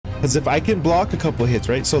Because if I can block a couple hits,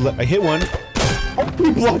 right? So I hit one. Oh,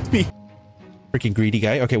 he blocked me. Freaking greedy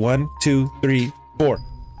guy. Okay, 1, 2, 3, 4.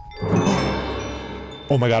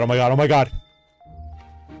 Oh my god, oh my god, oh my god.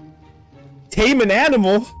 Tame an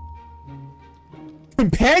animal?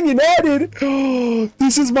 Companion added?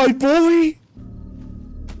 This is my boy?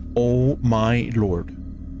 Oh my lord.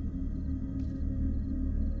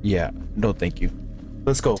 Yeah, no thank you.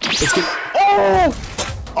 Let's go. Let's get... Oh!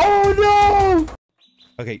 Oh no!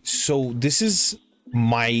 Okay, so this is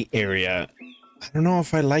my area. I don't know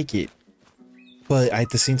if I like it. But at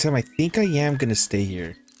the same time, I think I am gonna stay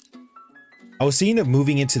here. I was thinking of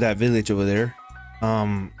moving into that village over there.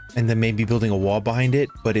 And then maybe building a wall behind it.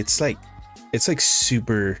 But it's like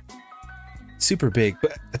super big.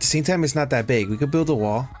 But at the same time, it's not that big. We could build a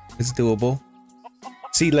wall. It's doable.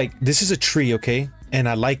 See, like, this is a tree, okay? And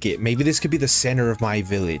I like it. Maybe this could be the center of my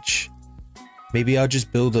village. Maybe I'll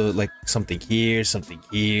just build a, like, something here, something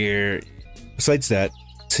here. Besides that,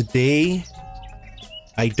 today,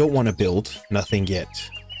 I don't want to build nothing yet.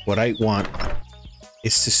 What I want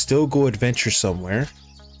is to still go adventure somewhere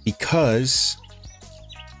because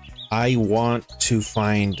I want to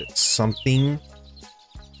find something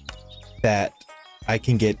that I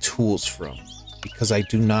can get tools from, because I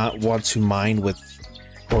do not want to mine with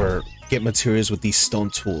or get materials with these stone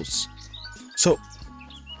tools. So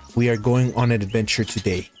we are going on an adventure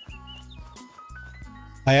today.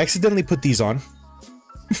 I accidentally put these on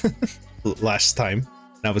last time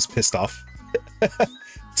and I was pissed off.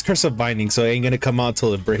 It's curse of binding, so it ain't gonna come out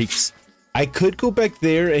till it breaks. I could go back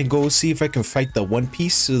there and go see if I can fight the One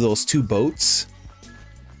Piece of those 2 boats,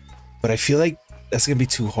 but I feel like that's gonna be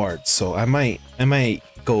too hard, so I might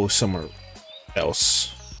go somewhere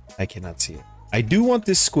else. I cannot see it. I do want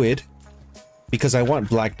this squid because I want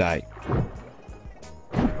black dye.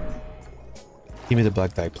 Give me the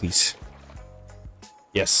black dye, please.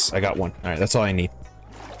 Yes, I got one. All right, that's all I need.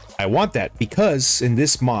 I want that because in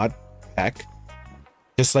this mod pack,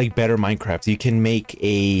 just like better Minecraft, you can make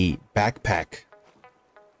a backpack.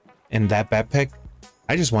 And that backpack,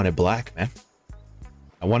 I just want it black, man.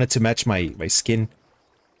 I want it to match my skin.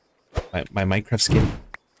 My Minecraft skin.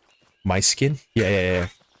 My skin? Yeah.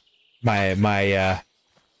 My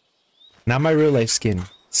not my real life skin.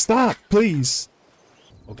 Stop, please.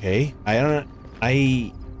 Okay. I don't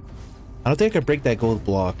think I can break that gold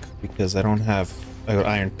block because I don't have an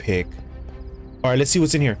iron pick. All right, let's see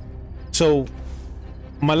what's in here. So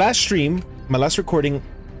my last stream, my last recording,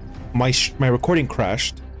 my recording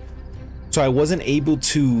crashed, so I wasn't able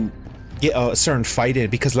to get a certain fight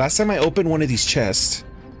in because last time I opened one of these chests,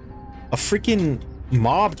 a freaking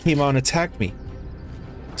mob came out and attacked me.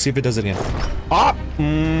 See if it does it again. Ah!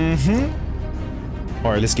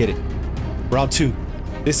 All right, let's get it. Round 2.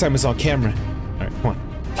 This time it's on camera. All right, come on.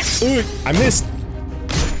 Ooh, I missed.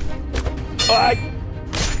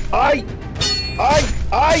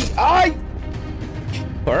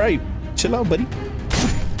 All right, chill out, buddy.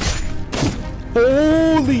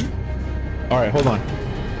 Holy. All right, hold on.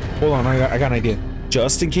 I got an idea.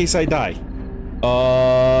 Just in case I die.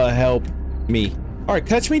 Help me. All right,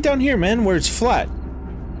 catch me down here, man, where it's flat.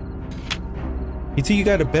 You think you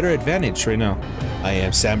got a better advantage right now? I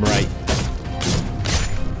am samurai.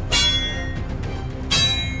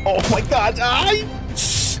 Oh my god!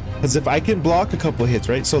 Because if I can block a couple hits,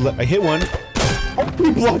 right? So I hit one. Oh,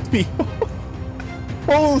 he blocked me.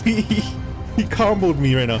 Holy! He comboed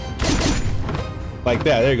me right now. Like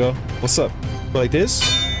that. There you go. What's up? Go like this.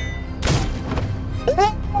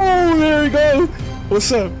 Oh, there we go.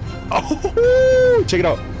 What's up? Oh, check it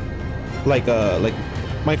out. Like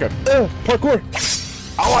Minecraft. Parkour.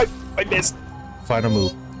 Oh, I missed. Final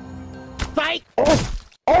move. Fight.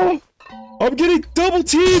 Oh, I'm getting double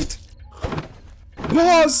teamed.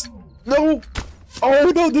 Pause. No.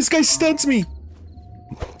 Oh no, this guy stunts me.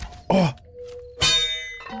 Oh.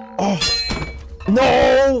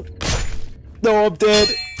 No. No, I'm dead.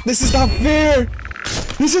 This is not fair.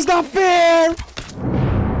 This is not fair.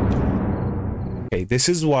 Okay, this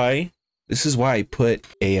is why I put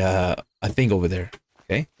a thing over there.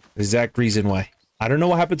 Okay, the exact reason why. I don't know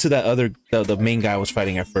what happened to that other the main guy I was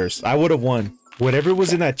fighting at first. I would have won. Whatever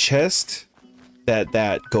was in that chest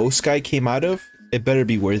that ghost guy came out of, it better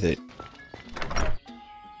be worth it.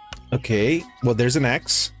 Okay, well, there's an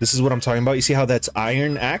axe. This is what I'm talking about. You see how that's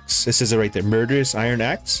iron axe? This is it right there, murderous iron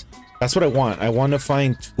axe. That's what I want. I want to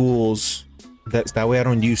find tools that way I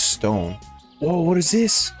don't use stone. Whoa, what is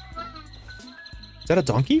this? Is that a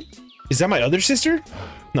donkey? Is that my other sister?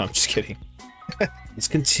 No, I'm just kidding. Let's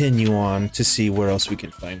continue on to see where else we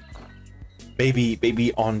can find.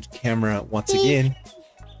 Baby on camera once again.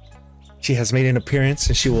 She has made an appearance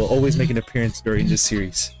and she will always make an appearance during this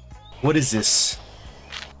series. What is this?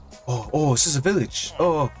 Oh, this is a village.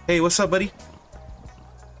 Oh, hey, what's up, buddy?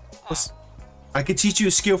 I could teach you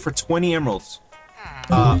a skill for 20 emeralds.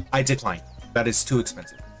 I decline. That is too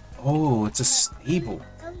expensive. Oh, it's a stable.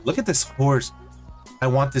 Look at this horse. I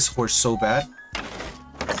want this horse so bad.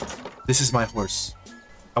 This is my horse.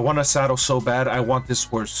 I want a saddle so bad. I want this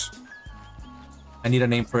horse. I need a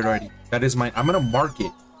name for it already. That is mine. I'm gonna mark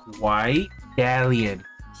it. White Stallion.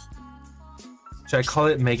 Should I call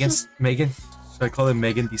it Megan? Should I call it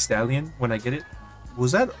Megan the Stallion when I get it?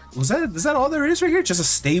 Is that all there is right here? Just a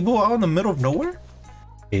stable out in the middle of nowhere?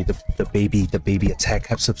 Okay, the baby attack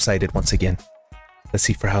have subsided once again. Let's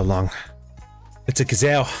see for how long. It's a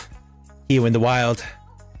gazelle. Here in the wild.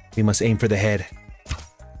 We must aim for the head.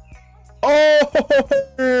 Oh!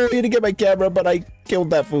 I need to get my camera, but I killed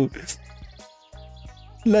that food.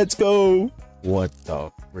 Let's go. What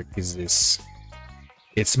the frick is this?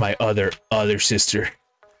 It's my other sister.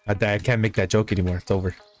 I can't make that joke anymore. It's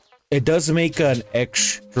over. It does make an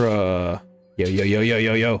extra.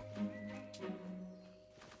 Yo.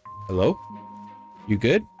 Hello? You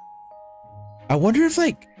good? I wonder if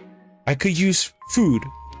like I could use food.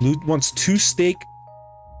 Loot wants 2 steak.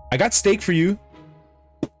 I got steak for you.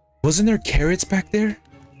 Wasn't there carrots back there?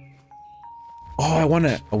 Oh, I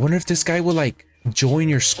wonder if this guy will like join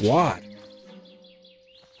your squad.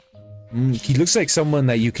 He looks like someone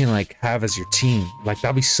that you can like have as your team. Like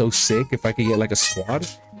that'd be so sick if I could get like a squad.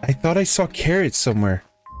 I thought I saw carrots somewhere.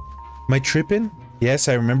 Am I tripping? Yes,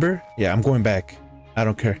 I remember. Yeah, I'm going back. I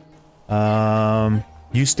don't care.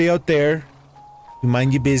 You stay out there. You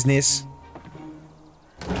mind your business.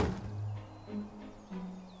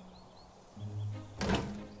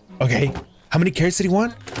 Okay. How many carrots did he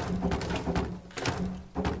want?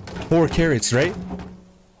 4 carrots, right?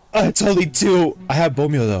 It's only 2. I have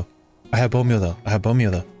bone meal though.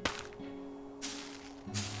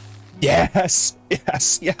 Yes!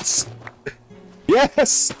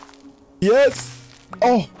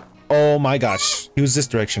 Oh my gosh. He was this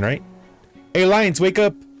direction, right? Hey, lions, wake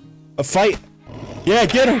up. A fight. Yeah,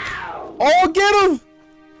 get him. Oh, get him.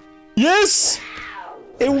 Yes.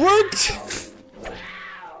 It worked.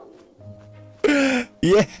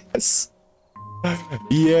 Yes.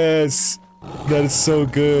 Yes. That is so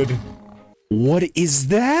good. What is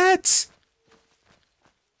that?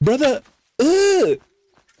 Brother. Ugh.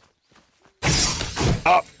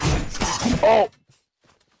 Oh.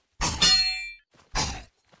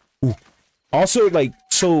 Ooh. Also, like,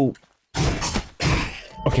 so.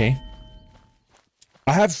 Okay.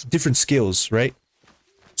 I have different skills, right?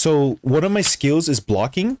 So one of my skills is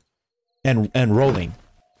blocking and rolling.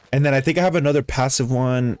 And then I think I have another passive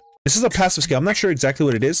one. This is a passive skill. I'm not sure exactly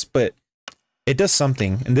what it is, but it does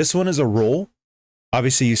something. And this one is a roll.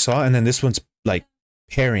 Obviously you saw. And then this one's like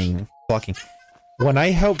parrying, blocking. When I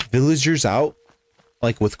help villagers out,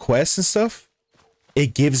 like with quests and stuff, they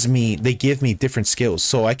give me different skills.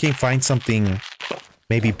 So I can find something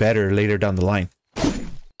maybe better later down the line.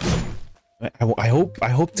 I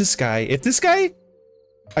hope this guy, if this guy,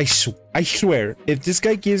 I swear, if this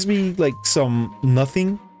guy gives me like some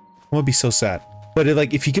nothing, I'm gonna be so sad. But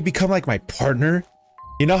if he could become like my partner,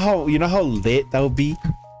 you know how lit that would be?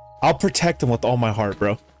 I'll protect him with all my heart,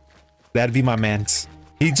 bro. That'd be my man's.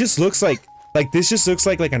 He just looks like this just looks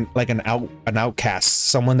like an outcast,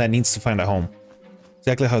 someone that needs to find a home.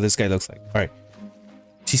 Exactly how this guy looks like. All right.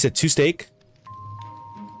 She said 2 steak.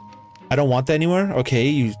 I don't want that anymore. Okay,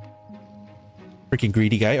 you freaking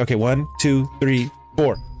greedy guy. Okay, 1, 2, 3,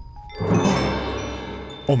 4.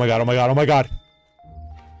 Oh my god.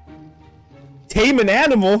 Tame an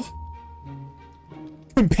animal?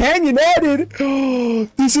 Companion added? Oh,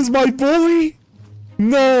 this is my bully?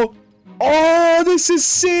 No. Oh, this is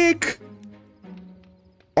sick.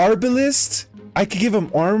 Arbalist? I could give him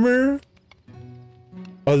armor.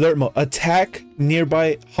 Alert mode. Attack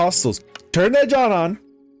nearby hostiles. Turn that John on.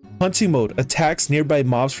 Hunting mode. Attacks nearby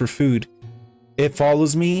mobs for food. It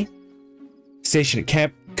follows me. Station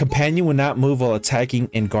camp. Companion will not move while attacking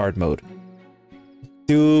in guard mode.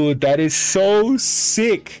 Dude, that is so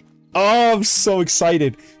sick. Oh, I'm so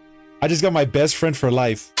excited. I just got my best friend for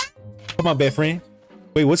life. Come on, best friend.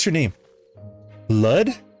 Wait, what's your name?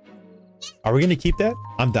 Lud? Are we gonna keep that?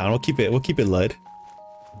 I'm down. We'll keep it Lud.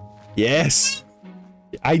 Yes.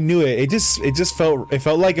 I knew it. It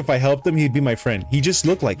felt like if I helped him, he'd be my friend. He just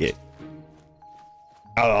looked like it.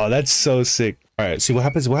 Oh, that's so sick. All right, see what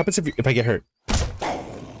happens. What happens if I get hurt?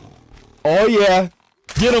 Oh yeah,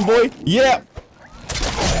 get him, boy. Yeah.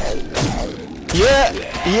 Yeah,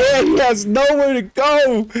 he has nowhere to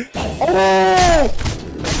go. Oh!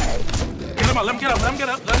 Let him get up.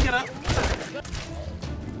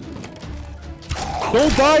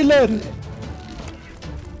 Don't die, Led.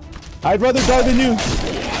 I'd rather die than you.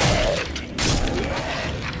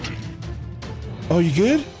 Oh, you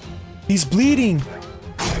good? He's bleeding.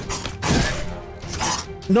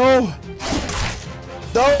 No.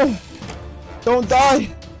 No. Don't die.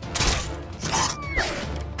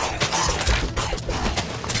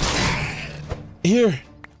 Here.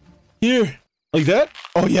 Here. Like that?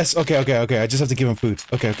 Oh, yes. Okay, okay, okay. I just have to give him food.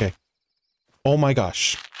 Okay, okay. Oh my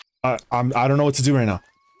gosh. I don't know what to do right now.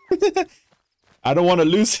 I don't want to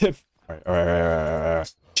lose him. All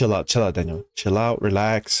right. Chill out, Daniel. Chill out,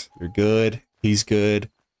 relax. You're good. He's good.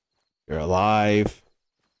 You're alive.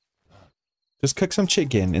 Just cook some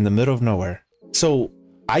chicken in the middle of nowhere. So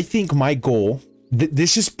I think my goal,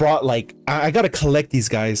 this just brought like, I gotta collect these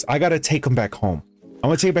guys. I gotta take them back home. I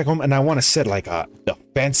want to take it back home and I want to set like a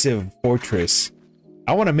defensive fortress.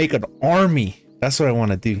 I want to make an army. That's what I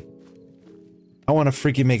want to do. I want to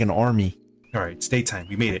freaking make an army. All right, it's daytime.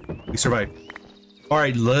 We made it. We survived. All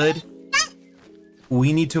right, Lud.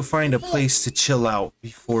 We need to find a place to chill out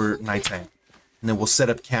before nighttime. And then we'll set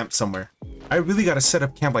up camp somewhere. I really got to set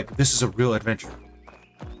up camp like this is a real adventure.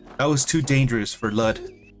 That was too dangerous for Lud.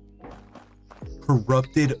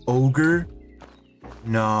 Corrupted ogre?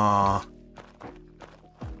 Nah.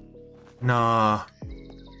 Nah.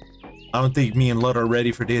 I don't think me and Lud are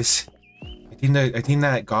ready for this. I think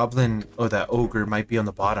that goblin or that ogre might be on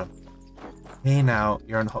the bottom. Hey now,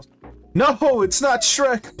 you're on the house. No, it's not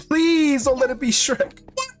Shrek. Please don't let it be Shrek.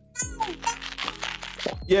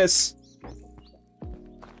 Yes.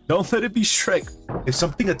 Don't let it be Shrek. If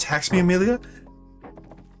something attacks me, Amelia.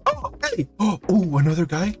 Oh, hey. Oh, another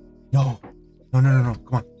guy? No. No. Come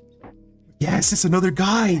on. Yes, it's another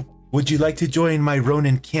guy. Would you like to join my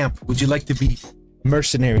Ronin camp? Would you like to be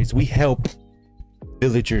mercenaries? We help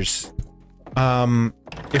villagers.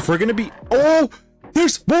 If we're gonna be, oh,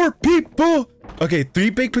 there's more people. Okay, 3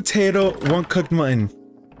 baked potato, 1 cooked mutton.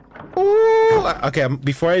 Oh, okay.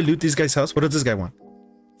 Before I loot this guy's house, what does this guy want?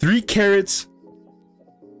 3 carrots.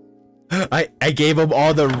 I gave him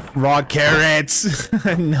all the raw carrots.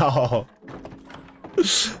 No.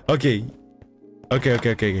 Okay.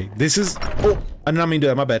 This is, oh, I'm not mean to do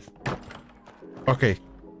that. My bad. Okay.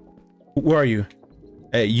 Where are you?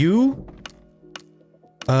 You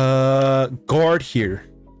guard here.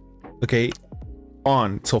 Okay,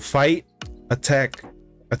 on. So fight, attack.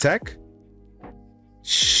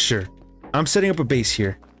 Sure. I'm setting up a base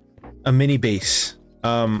here, a mini base.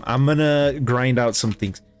 I'm gonna grind out some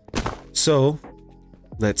things. So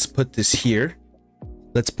let's put this here.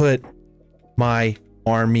 Let's put my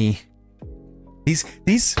army.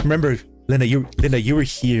 These remember, Linda, you were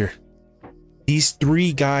here. These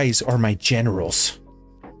 3 guys are my generals.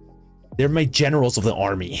 They're my generals of the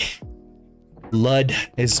army. Lud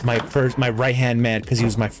is my right hand man because he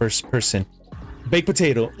was my first person. Baked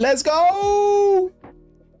potato. Let's go. All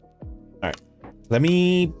right. Let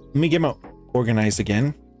me get my organized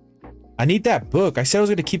again. I need that book. I said I was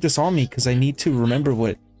gonna keep this on me because I need to remember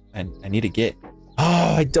what I need to get.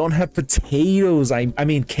 Oh, I don't have potatoes. I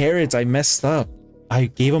mean carrots. I messed up. I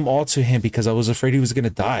gave them all to him because I was afraid he was gonna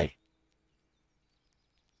die.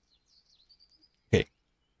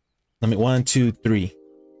 Let me 1, 2, 3.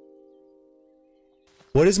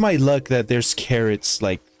 What is my luck that there's carrots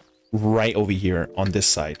like right over here on this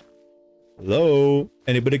side? Hello?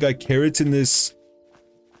 Anybody got carrots in this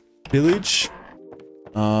village?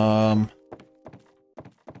 Oh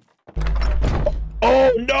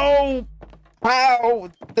no! How?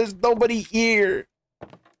 There's nobody here.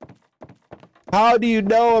 How do you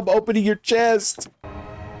know I'm opening your chest?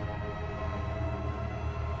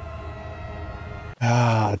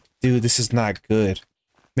 Ah, dude, this is not good.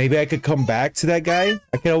 Maybe I could come back to that guy.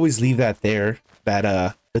 I could always leave that there.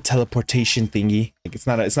 That the teleportation thingy. Like it's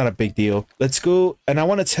not a big deal. Let's go, and I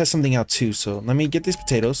want to test something out too. So let me get these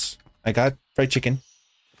potatoes. I got fried chicken.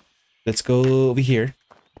 Let's go over here.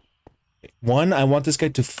 One, I want this guy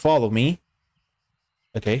to follow me.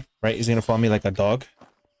 Okay, right? He's gonna follow me like a dog.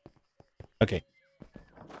 Okay.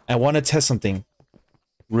 I want to test something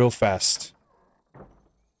real fast.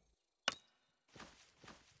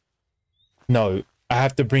 No, I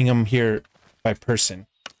have to bring him here by person.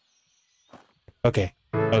 Okay.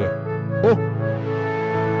 Okay. Oh!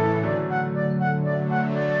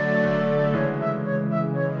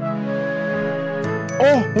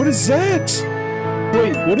 Oh, what is that?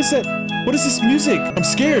 Wait, what is that? What is this music? I'm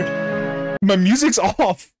scared. My music's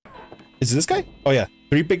off. Is it this guy? Oh yeah,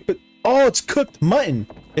 3 big, but oh, it's cooked mutton.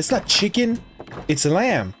 It's not chicken. It's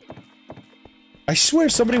lamb. I swear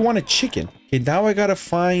somebody wanted chicken. Okay, now I gotta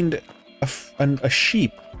find a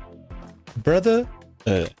sheep. Brother,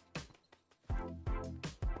 I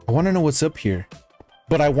want to know what's up here.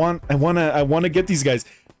 but I wanna get these guys.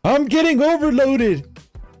 I'm getting overloaded.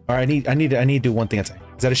 All right, I need to do one thing at a time.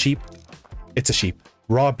 Is that a sheep? It's a sheep.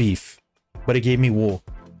 Raw beef, but it gave me wool.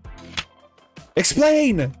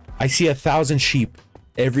 Explain. I see 1,000 sheep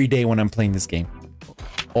every day when I'm playing this game,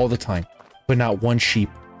 all the time, but not one sheep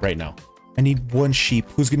right now. I need one sheep.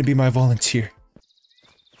 Who's gonna be my volunteer?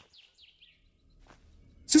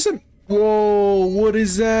 Is this a... Whoa, what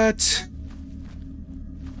is that?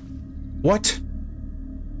 What?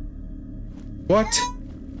 What?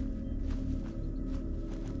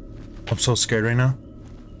 I'm so scared right now.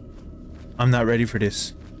 I'm not ready for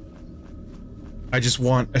this. I just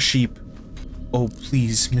want a sheep. Oh,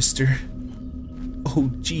 please, mister. Oh,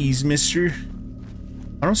 geez, mister.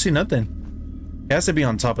 I don't see nothing. It has to be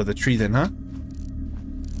on top of the tree then, huh?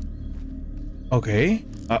 Okay.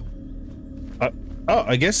 Oh,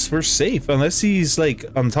 I guess we're safe. Unless he's, like,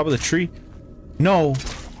 on top of the tree. No.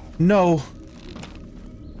 No.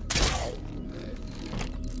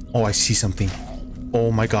 Oh, I see something.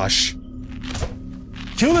 Oh, my gosh.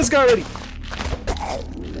 Kill this guy already.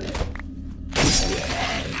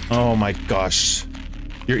 Oh my gosh.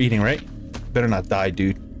 You're eating, right? Better not die,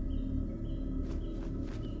 dude.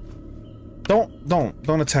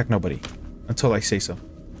 Don't attack nobody until I say so.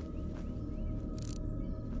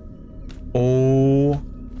 Oh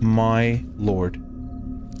my lord.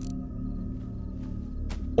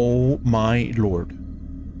 Oh my lord.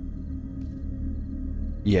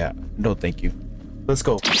 Yeah, no thank you. Let's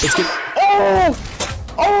go. Let's get... Oh!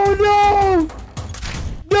 Oh no!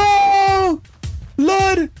 No!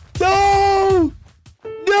 Lud! No!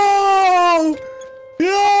 No!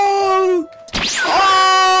 No!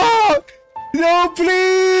 Oh! No,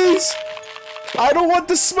 please! I don't want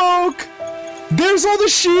the smoke! There's all the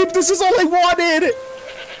sheep! This is all I wanted!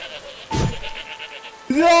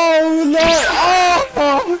 No! No!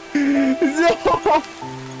 Oh! No!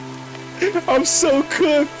 I'm so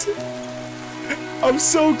cooked! I'm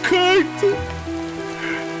so cooked!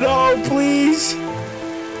 No, please!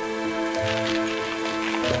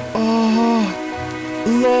 Oh,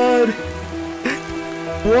 Lord!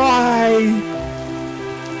 Why?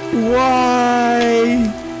 Why?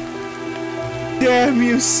 Damn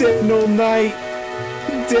you, Sentinel Knight!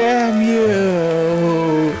 Damn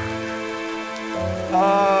you!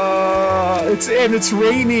 It's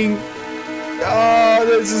raining. Oh,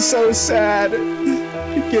 this is so sad.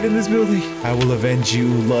 Get in this building. I will avenge you,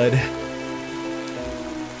 Lud.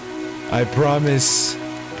 I promise.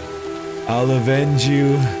 I'll avenge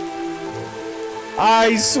you.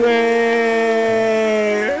 I swear.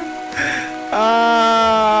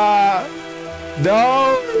 Ah,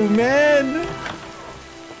 no, man.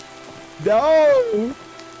 No,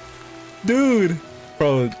 dude,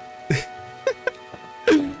 bro.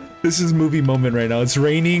 This is movie moment right now. It's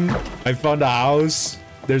raining. I found a house.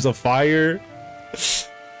 There's a fire.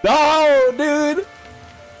 No, dude.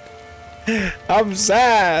 I'm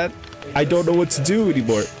sad. I don't know what to do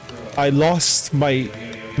anymore. I lost my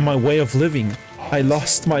way of living. I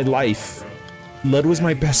lost my life. Lud was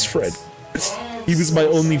my best friend. He was my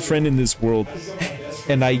only friend in this world.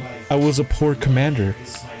 And I was a poor commander.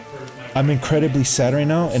 I'm incredibly sad right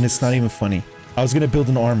now, and it's not even funny. I was gonna build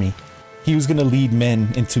an army. He was gonna lead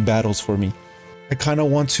men into battles for me. I kind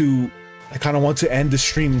of want to end the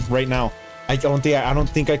stream right now. I don't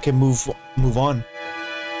think I can move on.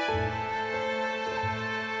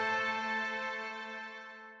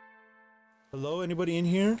 Hello, anybody in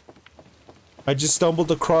here? I just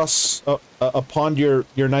stumbled across upon your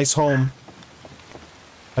nice home.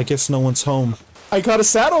 I guess no one's home. I got a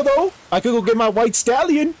saddle though. I could go get my white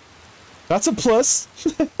stallion. That's a plus.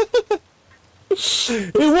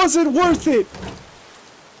 It wasn't worth it.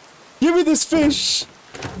 Give me this fish.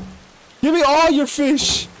 Give me all your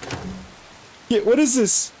fish. Yeah, what is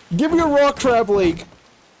this? Give me a raw crab leg.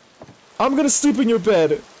 I'm gonna sleep in your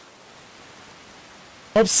bed.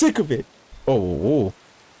 I'm sick of it. Oh.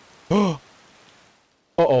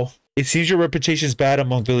 Uh-oh. It seems your reputation is bad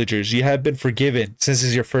among villagers. You have been forgiven since this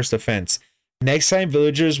is your first offense. Next time,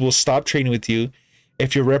 villagers will stop trading with you.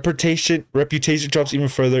 If your reputation drops even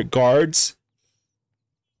further, guards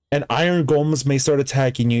and iron golems may start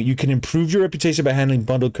attacking you. You can improve your reputation by handling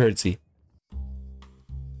bundled currency.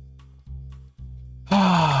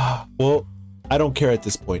 Well, I don't care at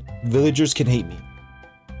this point. Villagers can hate me.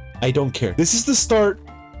 I don't care. This is the start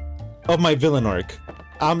of my villain arc.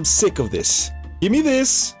 I'm sick of this. Give me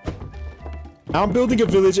this. I'm building a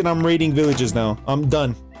village and I'm raiding villages now. I'm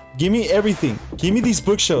done. Give me everything. Give me these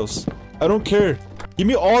bookshelves. I don't care. Give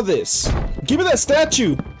me all this. Give me that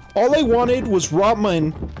statue. All I wanted was raw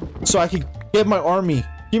mine so I could get my army.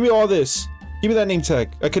 Give me all this. Give me that name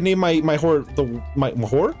tag. I could name my horse my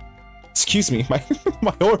whore? Excuse me, my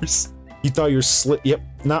horse. You thought you're slick? Yep,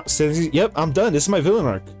 not sensitive. Yep, I'm done. This is my villain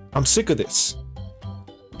arc. I'm sick of this.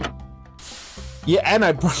 Yeah, and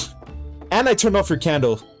I turned off your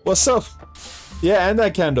candle. What's up? Yeah, and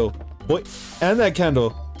that candle. What? And that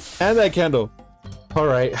candle. And that candle. All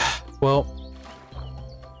right. Well,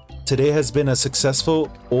 today has been a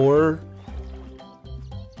successful or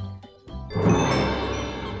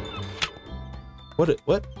what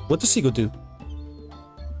does seagull do?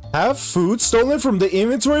 Have food stolen from the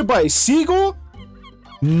inventory by a seagull?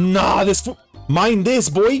 Nah, mind this,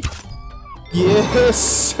 boy. Yes,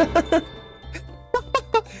 sir.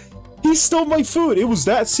 He stole my food. It was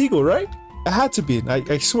that seagull, right? It had to be.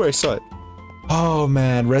 I swear I saw it. Oh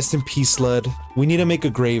man, rest in peace, Lud. We need to make a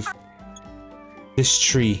grave. This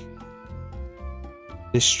tree.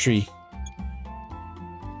 This tree.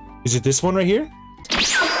 Is it this one right here?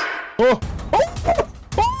 Oh!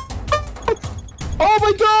 Oh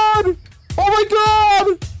my god! Oh my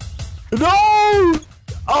god! No!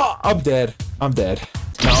 Oh, I'm dead. I'm dead.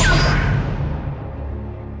 No.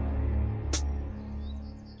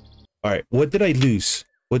 Alright, what did I lose?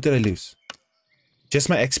 What did I lose? Just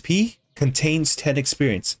my XP? Contains 10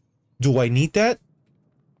 experience. Do I need that?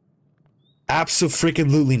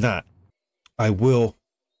 Abso-freaking-lutely not. I will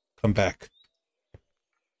come back.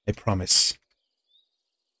 I promise.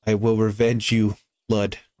 I will revenge you,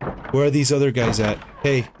 Blood. Where are these other guys at?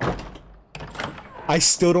 Hey. I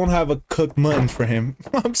still don't have a cooked mutton for him.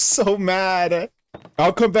 I'm so mad.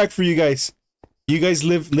 I'll come back for you guys. You guys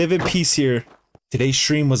live in peace here. Today's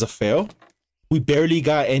stream was a fail. We barely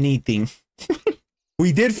got anything.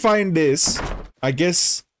 We did find this. I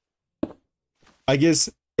guess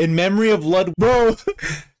in memory of Lud. Bro,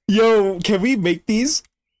 yo, can we make these?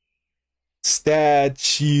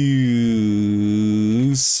 Statues.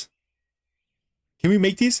 Can we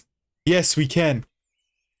make these? Yes, we can.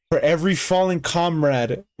 For every fallen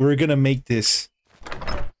comrade, we're gonna make this.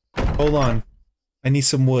 Hold on. I need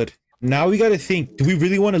some wood. Now we gotta think, do we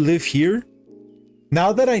really want to live here?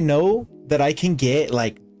 Now that I know that I can get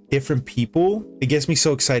like different people, it gets me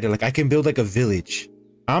so excited. Like I can build like a village.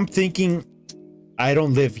 I'm thinking I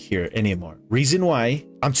don't live here anymore. Reason why,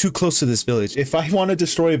 I'm too close to this village. If I want to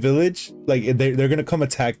destroy a village, like they're gonna come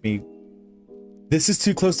attack me. This is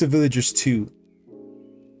too close to villagers too.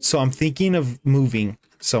 So I'm thinking of moving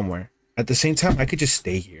somewhere. At the same time, I could just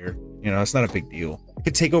stay here. You know, it's not a big deal. I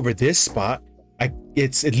could take over this spot.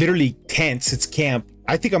 It's literally tents, it's camp.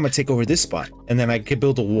 I think I'm gonna take over this spot, and then I could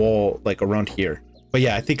build a wall like around here. But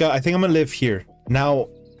yeah, I think I'm gonna live here. Now,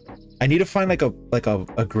 I need to find like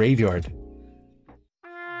a graveyard.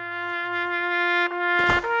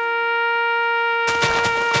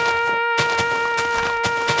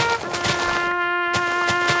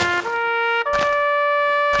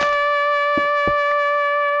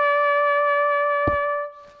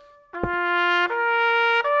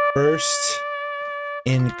 First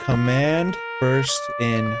in command, first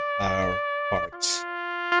in our hearts.